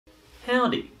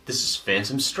Howdy, this is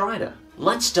PhantomStrider.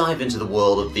 Let's dive into the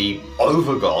world of the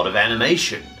overgod of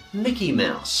animation, Mickey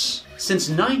Mouse. Since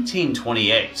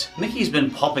 1928, Mickey's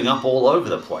been popping up all over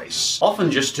the place,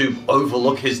 often just to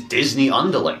overlook his Disney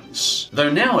underlings. Though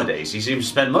nowadays he seems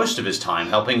to spend most of his time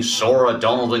helping Sora,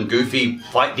 Donald, and Goofy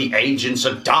fight the agents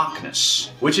of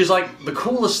darkness, which is like the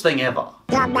coolest thing ever.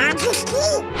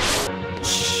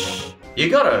 You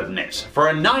gotta admit, for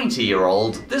a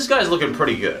 90-year-old, this guy's looking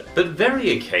pretty good. But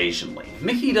very occasionally,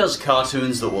 Mickey does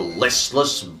cartoons that were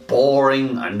listless,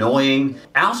 boring, annoying,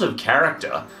 out of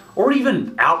character, or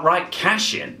even outright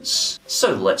cash-ins.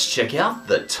 So let's check out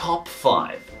the top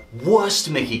 5 worst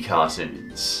Mickey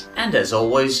cartoons. And as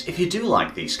always, if you do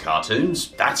like these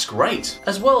cartoons, that's great,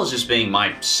 as well as just being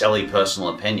my silly personal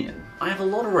opinion. I have a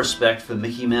lot of respect for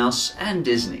Mickey Mouse and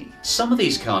Disney. Some of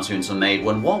these cartoons were made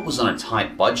when Walt was on a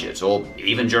tight budget, or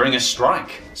even during a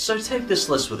strike. So take this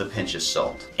list with a pinch of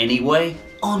salt. Anyway,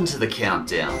 on to the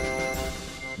countdown.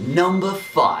 Number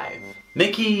 5.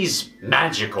 Mickey's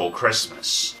Magical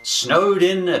Christmas. Snowed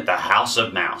in at the House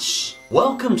of Mouse.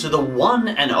 Welcome to the one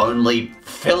and only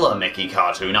filler Mickey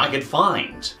cartoon I could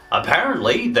find.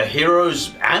 Apparently, the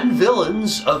heroes and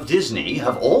villains of Disney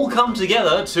have all come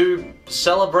together to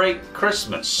celebrate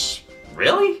Christmas.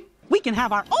 Really? We can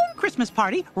have our own Christmas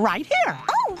party right here.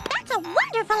 Oh, that's a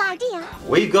wonderful idea.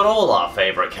 We've got all our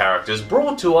favorite characters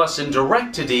brought to us in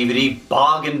direct-to-DVD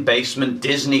bargain basement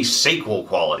Disney sequel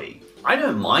quality. I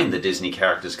don't mind the Disney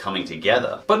characters coming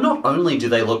together, but not only do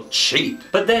they look cheap,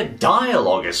 but their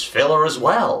dialogue is filler as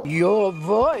well. Your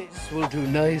voice will do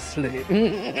nicely.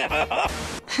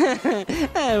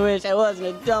 I wish I wasn't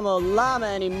a dumb old llama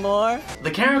anymore.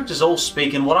 The characters all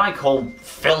speak in what I call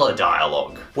filler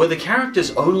dialogue, where the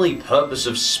character's only purpose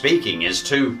of speaking is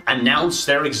to announce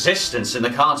their existence in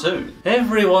the cartoon.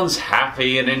 Everyone's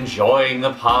happy and enjoying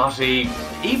the party,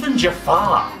 even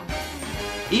Jafar.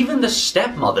 Even the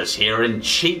stepmother's here in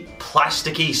cheap,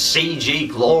 plasticky CG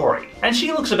glory, and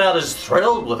she looks about as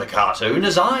thrilled with the cartoon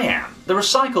as I am. The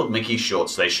recycled Mickey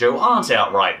shorts they show aren't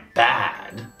outright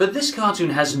bad, but this cartoon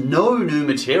has no new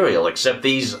material except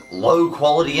these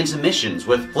low-quality intermissions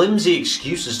with flimsy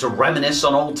excuses to reminisce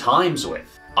on old times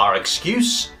with. Our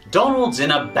excuse? Donald's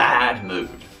in a bad mood.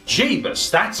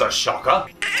 Jeebus, that's a shocker.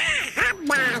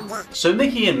 So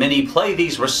Mickey and Minnie play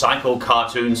these recycled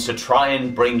cartoons to try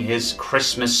and bring his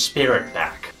Christmas spirit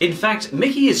back. In fact,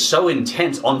 Mickey is so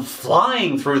intent on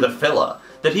flying through the filler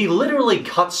that he literally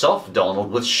cuts off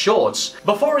Donald with shorts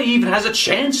before he even has a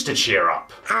chance to cheer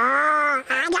up.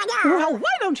 Well,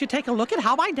 why don't you take a look at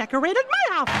how I decorated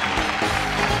my house?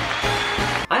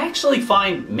 I actually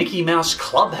find Mickey Mouse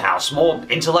Clubhouse more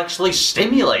intellectually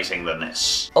stimulating than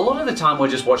this. A lot of the time we're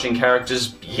just watching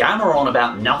characters yammer on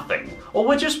about nothing, or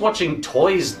we're just watching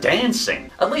toys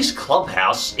dancing. At least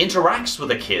Clubhouse interacts with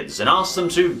the kids and asks them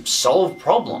to solve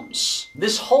problems.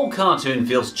 This whole cartoon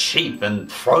feels cheap and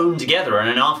thrown together in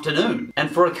an afternoon. And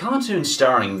for a cartoon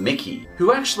starring Mickey,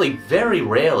 who actually very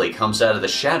rarely comes out of the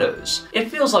shadows,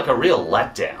 it feels like a real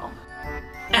letdown.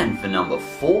 And for number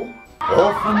 4,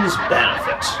 Orphans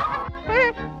Benefit.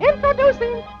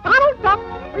 Introducing Donald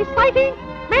Duck reciting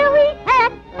Mary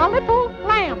Had a Little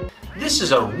Lamb. This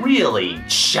is a really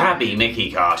shabby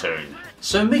Mickey cartoon.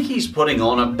 So Mickey's putting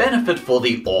on a benefit for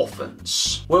the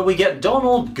orphans, where we get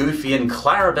Donald, Goofy, and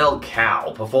Clarabelle Cow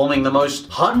performing the most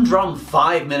humdrum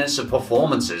 5 minutes of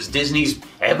performances Disney's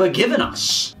ever given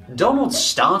us. Donald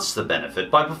starts the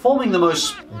benefit by performing the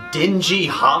most dingy,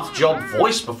 half-job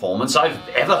voice performance I've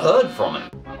ever heard from him.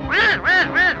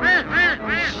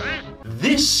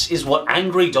 This is what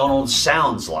Angry Donald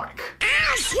sounds like.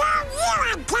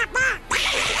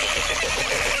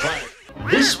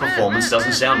 This performance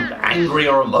doesn't sound angry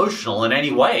or emotional in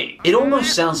any way. It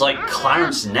almost sounds like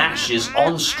Clarence Nash is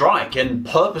on strike and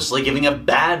purposely giving a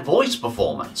bad voice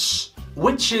performance.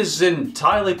 Which is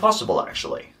entirely possible,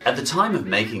 actually. At the time of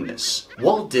making this,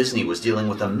 Walt Disney was dealing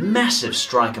with a massive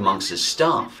strike amongst his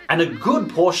staff, and a good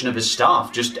portion of his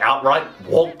staff just outright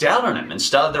walked out on him and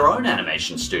started their own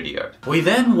animation studio. We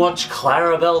then watch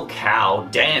Clarabelle Cow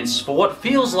dance for what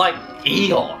feels like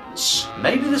eons.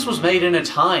 Maybe this was made in a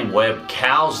time where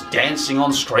cows dancing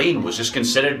on screen was just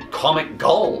considered comic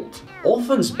gold.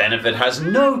 Orphans Benefit has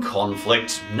no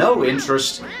conflict, no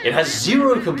interest, it has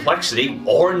zero complexity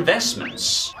or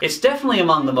investments. It's definitely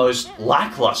among the most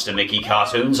lackluster Mickey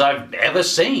cartoons I've ever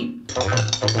seen.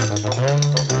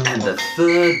 And the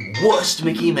third worst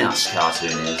Mickey Mouse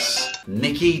cartoon is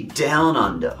Mickey Down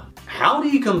Under. How do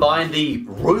you combine the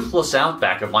ruthless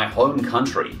outback of my home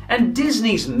country and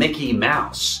Disney's Mickey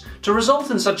Mouse to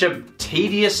result in such a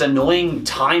tedious, annoying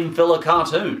time filler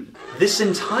cartoon? This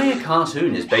entire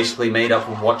cartoon is basically made up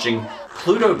of watching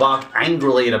Pluto bark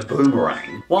angrily at a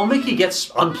boomerang, while Mickey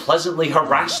gets unpleasantly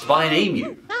harassed by an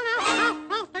emu.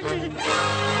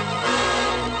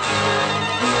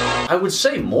 I would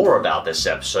say more about this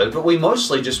episode, but we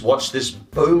mostly just watch this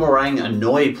boomerang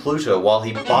annoy Pluto while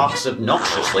he barks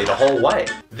obnoxiously the whole way.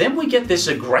 Then we get this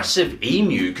aggressive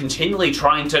emu continually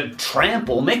trying to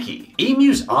trample Mickey.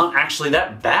 Emus aren't actually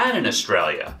that bad in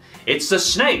Australia. It's the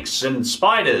snakes and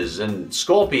spiders and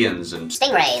scorpions and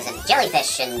stingrays and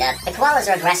jellyfish, and the koalas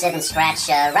are aggressive and scratch.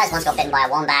 Raz once got bitten by a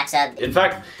wombat. In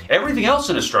fact, everything else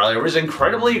in Australia is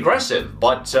incredibly aggressive,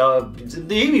 but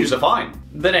the emus are fine.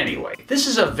 But anyway, this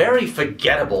is a very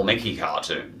forgettable Mickey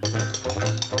cartoon.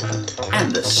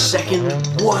 And the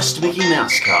second worst Mickey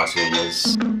Mouse cartoon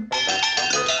is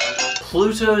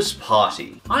Pluto's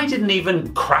Party. I didn't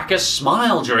even crack a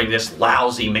smile during this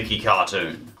lousy Mickey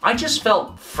cartoon. I just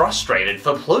felt frustrated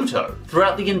for Pluto.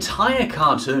 Throughout the entire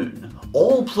cartoon,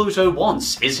 all Pluto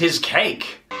wants is his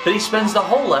cake. But he spends the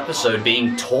whole episode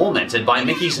being tormented by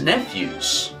Mickey's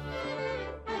nephews.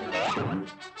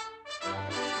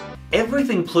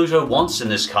 Everything Pluto wants in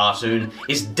this cartoon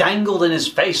is dangled in his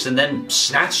face and then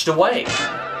snatched away.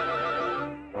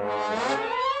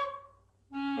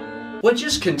 We're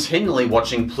just continually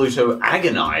watching Pluto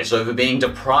agonize over being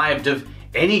deprived of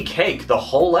any cake the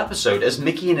whole episode as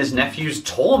Mickey and his nephews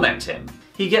torment him.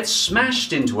 He gets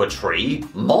smashed into a tree,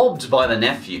 mobbed by the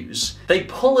nephews, they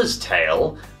pull his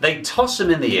tail, they toss him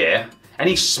in the air, and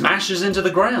he smashes into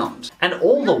the ground. And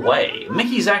all the way,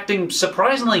 Mickey's acting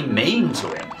surprisingly mean to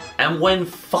him. And when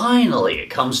finally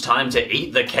it comes time to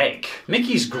eat the cake,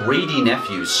 Mickey's greedy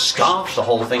nephews scarf the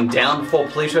whole thing down before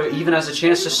Pluto even has a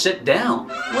chance to sit down,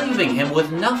 leaving him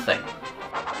with nothing.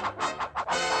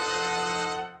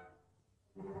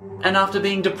 And after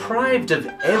being deprived of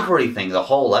everything the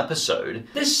whole episode,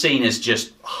 this scene is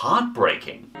just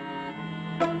heartbreaking.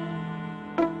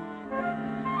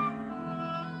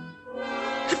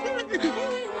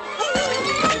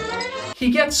 He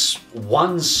gets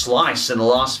one slice in the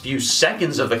last few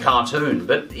seconds of the cartoon,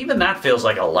 but even that feels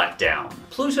like a letdown.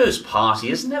 Pluto's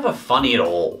Party is never funny at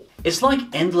all. It's like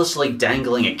endlessly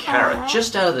dangling a carrot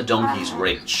just out of the donkey's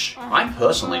reach. I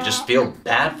personally just feel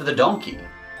bad for the donkey.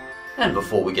 And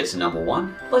before we get to number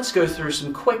one, let's go through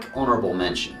some quick honorable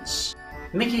mentions.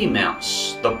 Mickey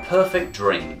Mouse, The Perfect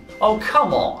Dream. Oh,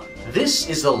 come on! This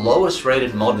is the lowest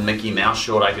rated modern Mickey Mouse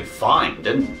short I could find,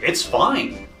 and it's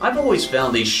fine. I've always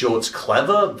found these shorts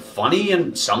clever, funny,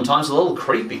 and sometimes a little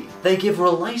creepy. They give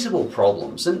relatable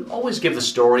problems and always give the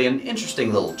story an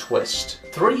interesting little twist.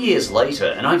 3 years later,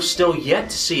 and I've still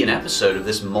yet to see an episode of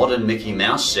this modern Mickey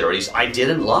Mouse series I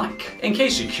didn't like. In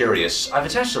case you're curious, I've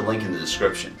attached a link in the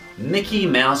description. Mickey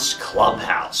Mouse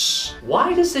Clubhouse.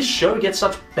 Why does this show get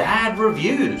such bad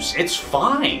reviews? It's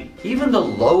fine. Even the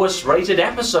lowest rated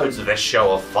episodes of this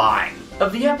show are fine.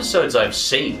 Of the episodes I've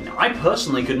seen, I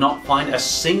personally could not find a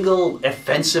single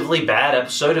offensively bad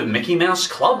episode of Mickey Mouse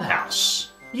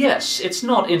Clubhouse. Yes, it's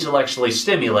not intellectually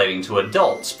stimulating to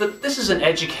adults, but this is an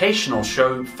educational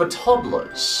show for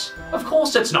toddlers. Of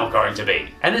course it's not going to be,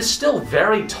 and it's still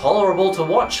very tolerable to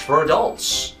watch for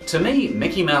adults. To me,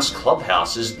 Mickey Mouse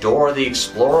Clubhouse is Dora the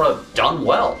Explorer done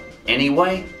well.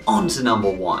 Anyway, on to number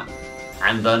one.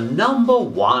 And the number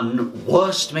one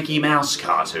worst Mickey Mouse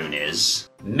cartoon is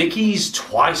Mickey's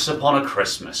Twice Upon a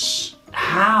Christmas.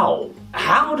 How?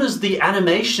 How does the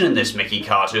animation in this Mickey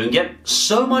cartoon get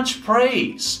so much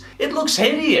praise? It looks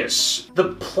hideous.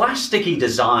 The plasticky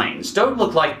designs don't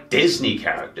look like Disney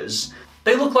characters.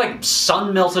 They look like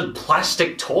sun-melted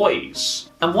plastic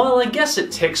toys. And while I guess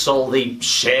it ticks all the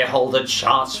shareholder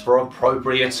charts for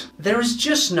appropriate, there is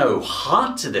just no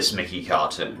heart to this Mickey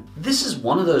cartoon. This is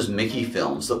one of those Mickey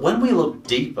films that when we look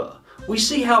deeper, we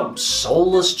see how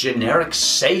soulless, generic,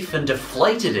 safe, and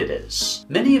deflated it is.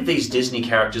 Many of these Disney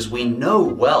characters we know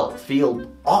well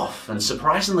feel off and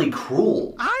surprisingly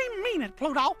cruel. I mean it,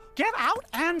 Pluto. Get out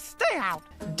and stay out.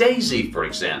 Daisy, for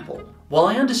example. While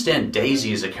I understand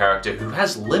Daisy is a character who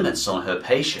has limits on her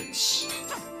patience,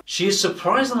 she is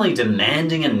surprisingly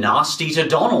demanding and nasty to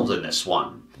Donald in this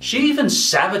one. She even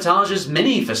sabotages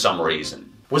Minnie for some reason.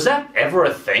 Was that ever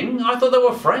a thing? I thought they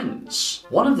were friends.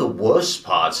 One of the worst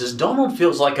parts is Donald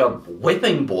feels like a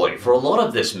whipping boy for a lot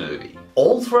of this movie.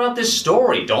 All throughout this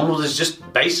story, Donald is just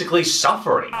basically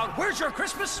suffering. Where's your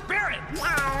Christmas spirit?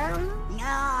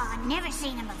 No, never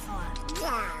seen him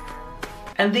before.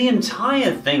 And the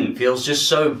entire thing feels just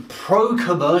so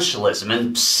pro-commercialism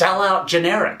and sellout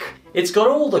generic. It's got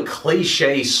all the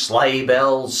cliché sleigh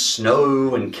bells,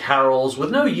 snow, and carols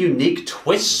with no unique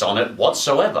twists on it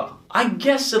whatsoever. I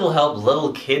guess it'll help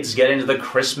little kids get into the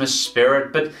Christmas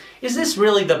spirit, but is this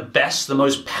really the best, the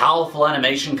most powerful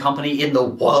animation company in the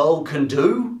world can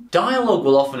do? Dialogue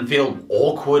will often feel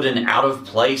awkward and out of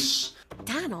place.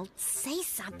 Donald, say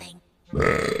something.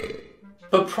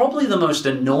 But probably the most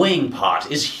annoying part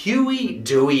is Huey,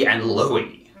 Dewey, and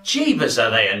Louie. Jeebus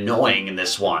are they annoying in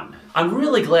this one. I'm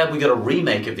really glad we got a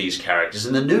remake of these characters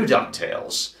in the new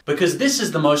DuckTales, because this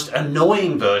is the most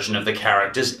annoying version of the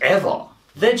characters ever.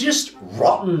 They're just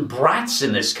rotten brats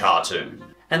in this cartoon.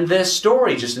 And their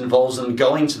story just involves them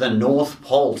going to the North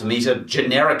Pole to meet a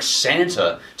generic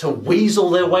Santa to weasel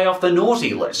their way off the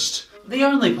naughty list. The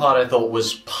only part I thought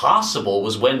was passable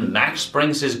was when Max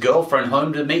brings his girlfriend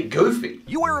home to meet Goofy.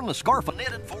 You wearing the scarf I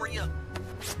knitted for you?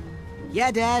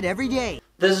 Yeah, Dad, every day.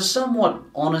 There's a somewhat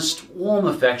honest, warm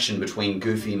affection between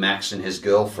Goofy, Max, and his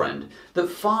girlfriend that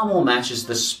far more matches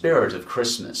the spirit of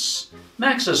Christmas.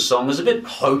 Max's song is a bit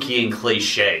hokey and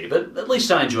cliche, but at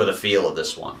least I enjoy the feel of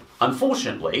this one.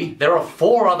 Unfortunately, there are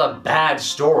 4 other bad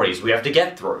stories we have to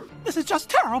get through. This is just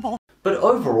terrible. But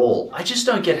overall, I just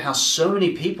don't get how so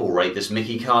many people rate this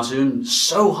Mickey cartoon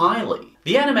so highly.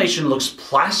 The animation looks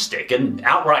plastic and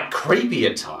outright creepy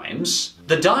at times.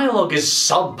 The dialogue is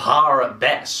subpar at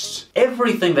best.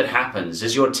 Everything that happens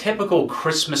is your typical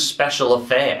Christmas special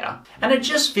affair, and it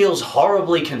just feels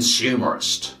horribly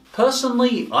consumerist.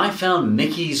 Personally, I found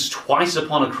Mickey's Twice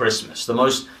Upon a Christmas the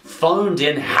most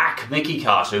phoned-in hack Mickey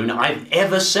cartoon I've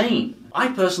ever seen. I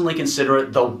personally consider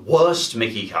it the worst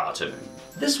Mickey cartoon.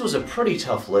 This was a pretty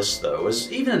tough list though,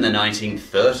 as even in the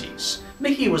 1930s,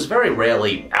 Mickey was very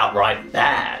rarely outright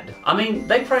bad. I mean,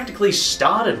 they practically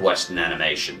started Western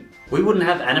animation. We wouldn't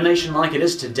have animation like it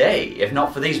is today if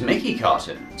not for these Mickey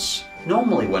cartoons.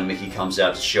 Normally when Mickey comes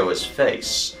out to show his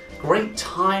face, great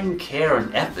time, care,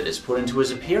 and effort is put into his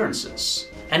appearances.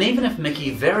 And even if Mickey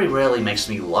very rarely makes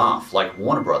me laugh like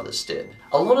Warner Brothers did,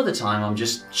 a lot of the time I'm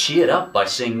just cheered up by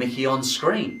seeing Mickey on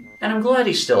screen. And I'm glad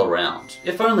he's still around,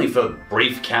 if only for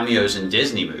brief cameos in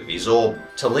Disney movies or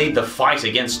to lead the fight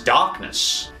against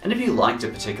darkness. And if you liked a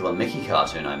particular Mickey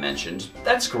cartoon I mentioned,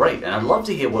 that's great, and I'd love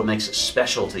to hear what makes it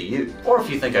special to you. Or if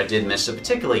you think I did miss a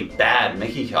particularly bad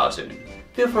Mickey cartoon,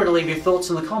 feel free to leave your thoughts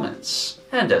in the comments.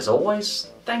 And as always,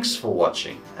 thanks for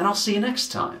watching, and I'll see you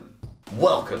next time.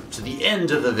 Welcome to the end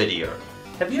of the video.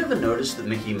 Have you ever noticed that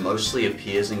Mickey mostly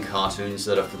appears in cartoons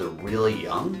that are for the really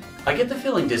young? I get the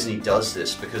feeling Disney does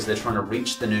this because they're trying to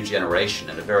reach the new generation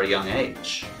at a very young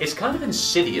age. It's kind of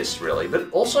insidious really, but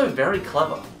also very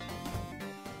clever.